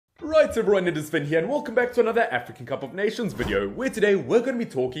Right everyone, it is Finn here and welcome back to another African Cup of Nations video, where today we're going to be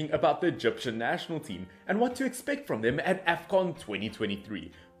talking about the Egyptian national team and what to expect from them at Afcon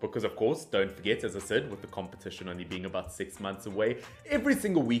 2023. Because of course, don't forget, as I said, with the competition only being about 6 months away, every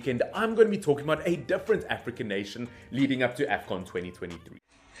single weekend I'm going to be talking about a different African nation leading up to Afcon 2023.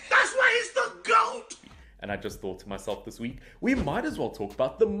 That's why he's the GOAT! And I just thought to myself this week, we might as well talk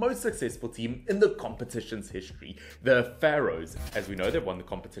about the most successful team in the competition's history, the Pharaohs. As we know, they've won the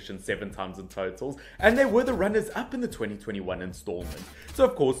competition 7 times in totals, and they were the runners-up in the 2021 installment. So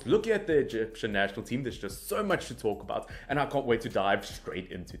of course, looking at the Egyptian national team, there's just so much to talk about, and I can't wait to dive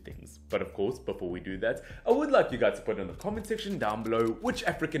straight into things. But of course, before we do that, I would like you guys to put in the comment section down below which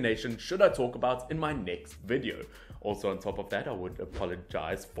African nation should I talk about in my next video. Also on top of that, I would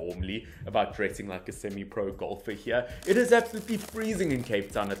apologize formally about dressing like a semi-pro golfer here. It is absolutely freezing in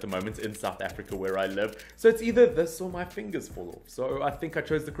Cape Town at the moment in South Africa where I live, so it's either this or my fingers fall off. So I think I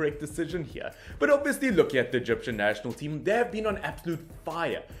chose the correct decision here. But obviously looking at the Egyptian national team, they have been on absolute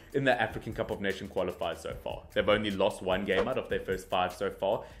fire in the African Cup of Nations qualifiers so far. They've only lost 1 game out of their first 5 so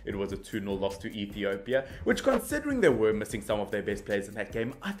far. It was a 2-0 loss to Ethiopia, which considering they were missing some of their best players in that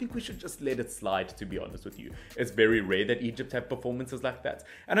game, I think we should just let it slide, to be honest with you. It's very rare that Egypt have performances like that.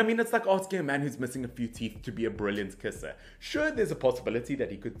 And I mean, it's like asking a man who's missing a few teeth to be a brilliant kisser. Sure, there's a possibility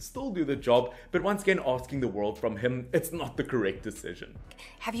that he could still do the job, but once again, asking the world from him, it's not the correct decision.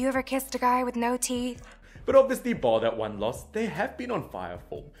 Have you ever kissed a guy with no teeth? But obviously, bar that 1 loss, they have been on fire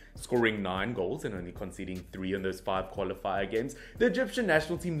form, scoring 9 goals and only conceding 3 in those 5 qualifier games. The Egyptian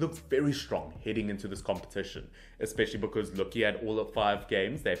national team looks very strong heading into this competition, especially because looking at all of 5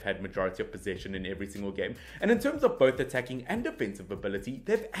 games, they've had majority of possession in every single game. And in terms of both attacking and defensive ability,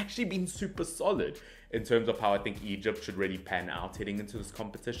 they've actually been super solid. In terms of how I think Egypt should really pan out heading into this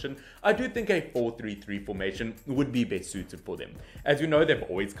competition, I do think a 4-3-3 formation would be best suited for them. As you know, they've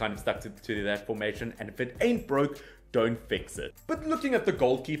always kind of stuck to that formation, and if it ain't broke, don't fix it. But looking at the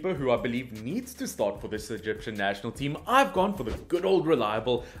goalkeeper, who I believe needs to start for this Egyptian national team, I've gone for the good old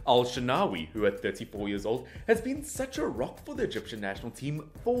reliable Al-Shanawi, who at 34 years old has been such a rock for the Egyptian national team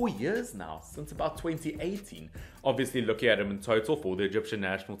for years now, since about 2018. Obviously, looking at him in total for the Egyptian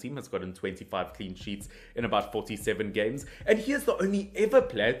national team, has gotten 25 clean sheets in about 47 games, and he is the only ever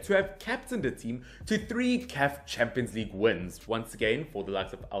player to have captained a team to 3 CAF Champions League wins. Once again, for the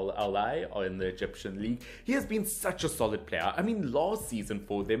likes of Al-Ahly in the Egyptian league, he has been such a solid player. I mean, last season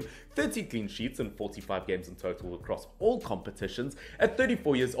for them, 30 clean sheets and 45 games in total across all competitions. At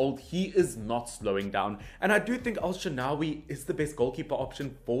 34 years old, he is not slowing down, and I do think Al-Shanawi is the best goalkeeper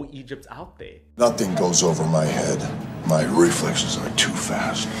option for Egypt out there. Nothing goes over my head. My reflexes are too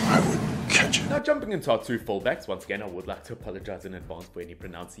fast. I would catch it. Now jumping into our 2 fullbacks, once again I would like to apologize in advance for any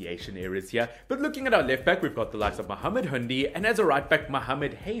pronunciation errors here, but looking at our left back, we've got the likes of Mohamed Hundi, and as a right back,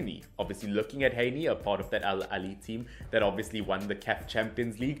 Mohamed Haney. Obviously looking at Haney, a part of that Al-Ahly team that obviously won the CAF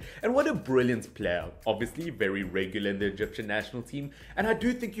Champions League, and what a brilliant player. Obviously very regular in the Egyptian national team, and I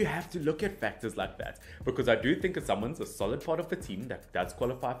do think you have to look at factors like that, because I do think if someone's a solid part of the team that does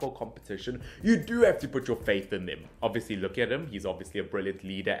qualify for competition, you do have to put your faith in them. Obviously look at him, he's obviously a brilliant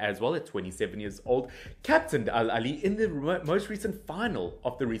leader as well at 27 years old, captained Al-Ahly in the most recent final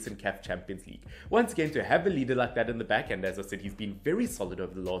of the recent CAF Champions League. Once again, to have a leader like that in the back, and as I said, he's been very solid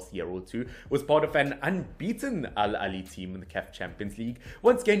over the last year or two, was part of an unbeaten Al-Ahly team in the CAF Champions League.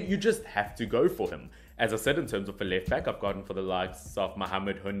 Once again, you just have to go for him. As I said, in terms of a left back, I've gotten for the likes of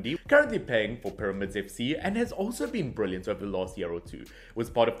Mohamed Hundi, currently playing for Pyramids FC, and has also been brilliant over the last year or two.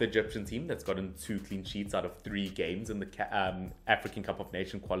 Was part of the Egyptian team that's gotten 2 clean sheets out of 3 games in the African Cup of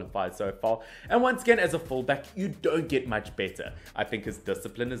Nations qualifiers so far. And once again, as a fullback, you don't get much better. I think his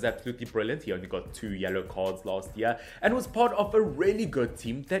discipline is absolutely brilliant. He only got 2 yellow cards last year, and was part of a really good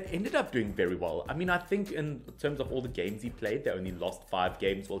team that ended up doing very well. I mean, I think in terms of all the games he played, they only lost 5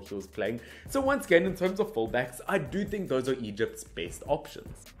 games while he was playing. So once again, in terms of fullbacks, I do think those are Egypt's best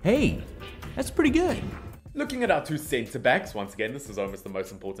options. Hey, that's pretty good. Looking at our 2 centre-backs, once again, this is almost the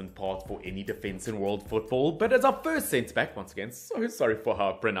most important part for any defence in world football, but as our first centre-back, once again, so sorry for how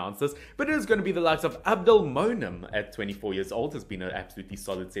I pronounce this, but it is going to be the likes of Abdel Monem at 24 years old, has been an absolutely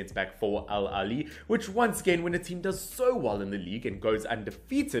solid centre-back for Al-Ahly, which once again, when a team does so well in the league and goes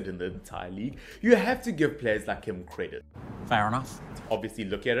undefeated in the entire league, you have to give players like him credit. Fair enough. Obviously,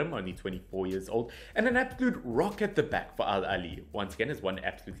 look at him, only 24 years old, and an absolute rock at the back for Al-Ahly. Once again, has won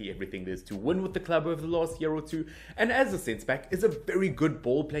absolutely everything there is to win with the club over the last year or two, and as a centre-back, is a very good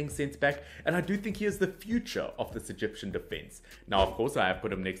ball-playing centre-back, and I do think he is the future of this Egyptian defence. Now, of course, I have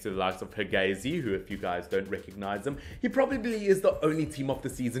put him next to the likes of Higazi, who, if you guys don't recognise him, he probably is the only team of the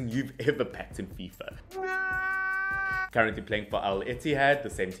season you've ever packed in FIFA. currently playing for Al Ittihad, the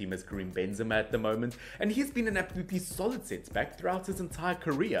same team as Karim Benzema at the moment, and he's been an absolutely solid centre-back throughout his entire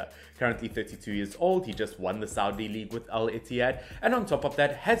career. Currently 32 years old, he just won the Saudi League with Al Ittihad, and on top of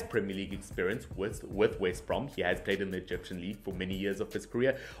that has Premier League experience with West Brom. He has played in the Egyptian League for many years of his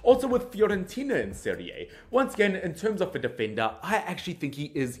career, also with Fiorentina in Serie A. Once again, in terms of a defender, I actually think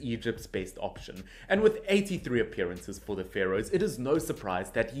he is Egypt's best option, and with 83 appearances for the Pharaohs, it is no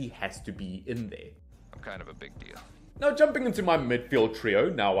surprise that he has to be in there. I'm kind of a big deal. Now, jumping into my midfield trio,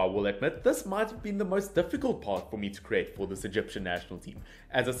 now I will admit this might have been the most difficult part for me to create for this Egyptian national team.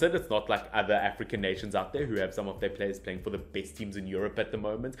 As I said, it's not like other African nations out there who have some of their players playing for the best teams in Europe at the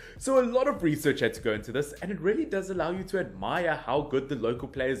moment. So a lot of research had to go into this, and it really does allow you to admire how good the local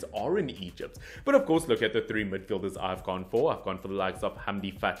players are in Egypt. But of course, look at the three midfielders I've gone for. I've gone for the likes of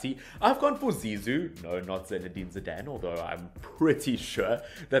Hamdi Fati. I've gone for Zizou. No, not Zinedine Zidane, although I'm pretty sure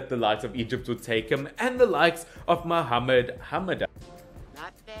that the likes of Egypt would take him. And the likes of Mohamed Hamada.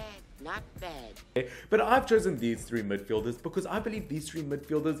 Not bad, not bad. But I've chosen these three midfielders because I believe these three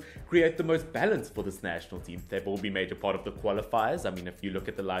midfielders create the most balance for this national team. They've all been made a part of the qualifiers. I mean, if you look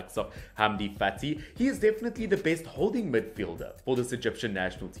at the likes of Hamdi Fati, he is definitely the best holding midfielder for this Egyptian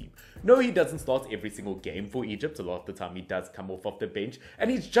national team. No, he doesn't start every single game for Egypt. A lot of the time he does come off the bench,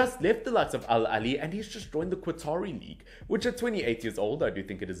 and he's just left the likes of Al Ali, and he's just joined the Qatari League, which at 28 years old, I do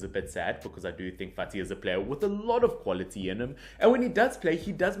think it is a bit sad, because I do think Fati is a player with a lot of quality in him, and when he does play,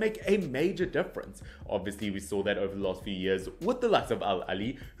 he does make a major difference. Obviously, we saw that over the last few years with the likes of Al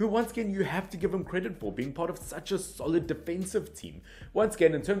Ali, who once again you have to give him credit for being part of such a solid defensive team. Once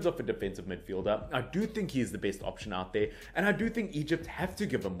again, in terms of a defensive midfielder, I do think he is the best option out there, and I do think Egypt have to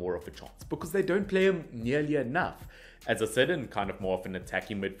give him more of a chance because they don't play him nearly enough. As I said, in kind of more of an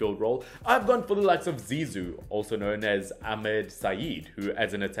attacking midfield role, I've gone for the likes of Zizou, also known as Ahmed Said, who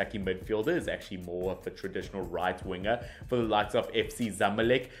as an attacking midfielder is actually more of a traditional right winger for the likes of FC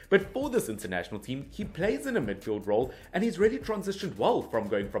Zamalek. But for this international team, he plays in a midfield role, and he's really transitioned well from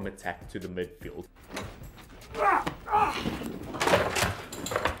going from attack to the midfield.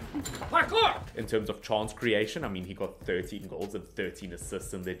 In terms of chance creation, I mean, he got 13 goals and 13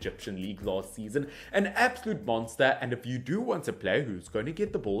 assists in the Egyptian League last season. An absolute monster, and if you do want a player who's going to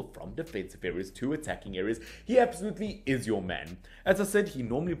get the ball from defensive areas to attacking areas, he absolutely is your man. As I said, he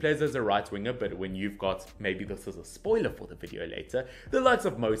normally plays as a right winger, but when you've got, maybe this is a spoiler for the video later, the likes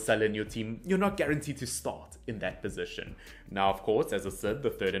of Mo Salah in your team, you're not guaranteed to start in that position. Now, of course, as I said, the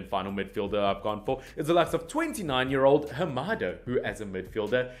third and final midfielder I've gone for is the likes of 29-year-old Hamada, who as a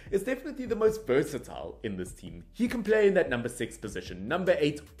midfielder is definitely the most versatile in this team. He can play in that number 6 position, number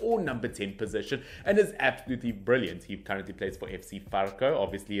 8 or number 10 position, and is absolutely brilliant. He currently plays for FC Farco,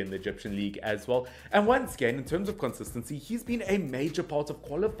 obviously in the Egyptian League as well. And once again, in terms of consistency, he's been a major part of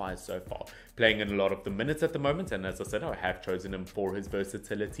qualifiers so far, playing in a lot of the minutes at the moment, and as I said, I have chosen him for his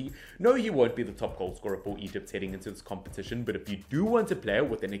versatility. No, he won't be the top goal scorer for Egypt heading into this competition, but if you do want a player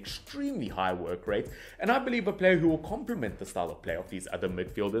with an extremely high work rate, and I believe a player who will complement the style of play of these other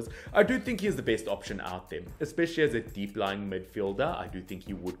midfielders, I do think he is the best option out there, especially as a deep-lying midfielder. I do think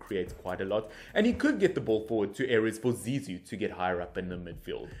he would create quite a lot, and he could get the ball forward to areas for Zizou to get higher up in the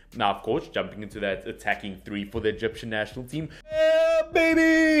midfield. Now, of course, jumping into that attacking 3 for the Egyptian national team. Yeah,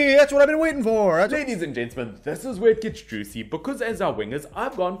 baby! That's what I've been waiting for! Ladies and gentlemen, this is where it gets juicy, because as our wingers,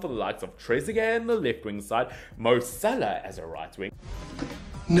 I've gone for the likes of Trezeguet on the left wing side, Mo Salah as a right wing.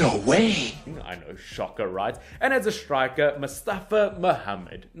 No way! I know, shocker, right? And as a striker, Mustafa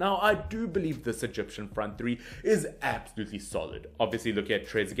Mohamed. Now, I do believe this Egyptian front 3 is absolutely solid. Obviously, look at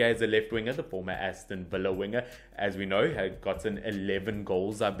Trezeguet as a left winger, the former Aston Villa winger. As we know, had gotten 11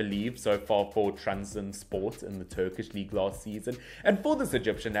 goals, I believe, so far for Trabzonspor in the Turkish league last season. And for this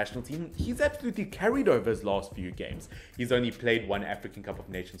Egyptian national team, he's absolutely carried over his last few games. He's only played one African Cup of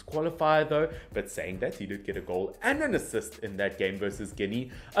Nations qualifier though, but saying that, he did get a goal and an assist in that game versus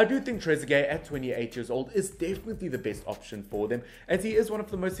Guinea. I do think Trezeguet at 28 years old is definitely the best option for them, as he is one of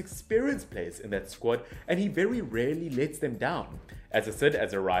the most experienced players in that squad, and he very rarely lets them down. As I said,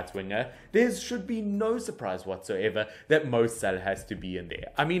 as a right winger, there should be no surprise whatsoever that Mo Salah has to be in there.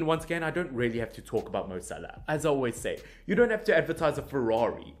 I mean, once again, I don't really have to talk about Mo Salah. As I always say, you don't have to advertise a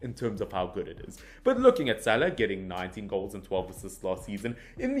Ferrari in terms of how good it is. But looking at Salah getting 19 goals and 12 assists last season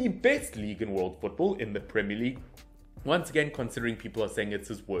in the best league in world football, in the Premier League, once again, considering people are saying it's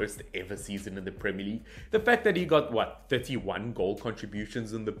his worst ever season in the Premier League, the fact that he got, 31 goal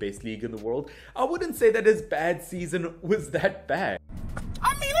contributions in the best league in the world, I wouldn't say that his bad season was that bad.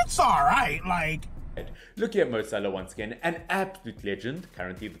 I mean, it's alright, like, Looking at Mo Salah once again, an absolute legend,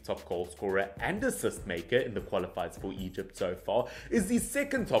 currently the top goal scorer and assist maker in the qualifiers for Egypt so far, is the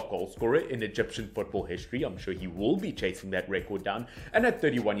second top goal scorer in Egyptian football history. I'm sure he will be chasing that record down, and at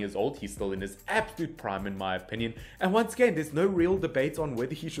 31 years old, he's still in his absolute prime in my opinion, and once again, there's no real debate on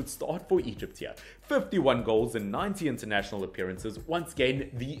whether he should start for Egypt here. 51 goals and 90 international appearances, once again,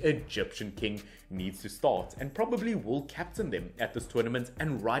 the Egyptian king needs to start, and probably will captain them at this tournament,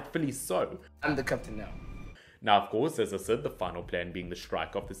 and rightfully so. I'm the captain now. Now, of course, as I said, the final plan being the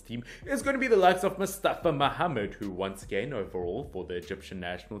striker of this team is going to be the likes of Mustafa Mohamed, who once again, overall, for the Egyptian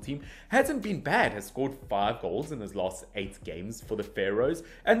national team, hasn't been bad, has scored 5 goals in his last 8 games for the Pharaohs.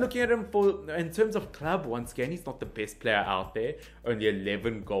 And looking at him in terms of club, once again, he's not the best player out there. Only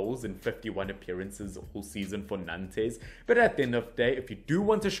 11 goals in 51 appearances all season for Nantes. But at the end of the day, if you do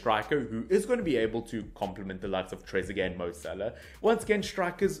want a striker who is going to be able to complement the likes of Trezeguet and Mo Salah, once again,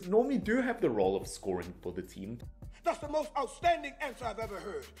 strikers normally do have the role of scoring for the team. That's the most outstanding answer I've ever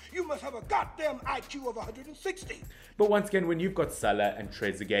heard. You must have a goddamn IQ of 160. But once again, when you've got Salah and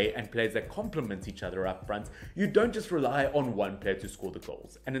Trezeguet and players that complement each other up front, you don't just rely on one player to score the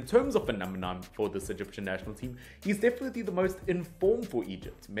goals. And in terms of a number 9 for this Egyptian national team, he's definitely the most informed for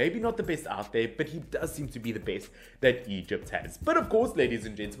Egypt. Maybe not the best out there, but he does seem to be the best that Egypt has. But of course, ladies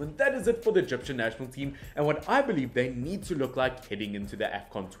and gentlemen, that is it for the Egyptian national team and what I believe they need to look like heading into the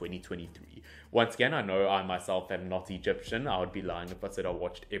Afcon 2023. Once again, I know I myself am not Egyptian. I would be lying if I said I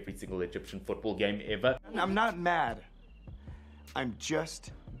watched every single Egyptian football game ever. I'm not mad. I'm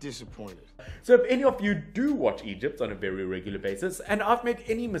just disappointed. So if any of you do watch Egypt on a very regular basis and I've made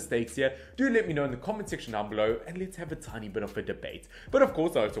any mistakes here, do let me know in the comment section down below and let's have a tiny bit of a debate. But of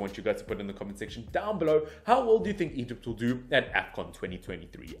course, I also want you guys to put in the comment section down below how well do you think Egypt will do at Afcon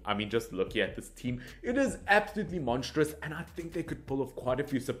 2023. I mean, just looking at this team, it is absolutely monstrous and I think they could pull off quite a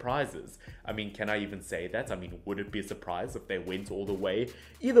few surprises. I mean, can I even say that? I mean, would it be a surprise if they went all the way?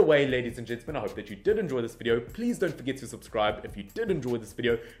 Either way, ladies and gentlemen, I hope that you did enjoy this video. Please don't forget to subscribe. If you did enjoy this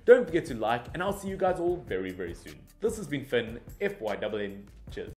video, don't forget to like, and I'll see you guys all very, very soon. This has been Finn, FYNN. Cheers.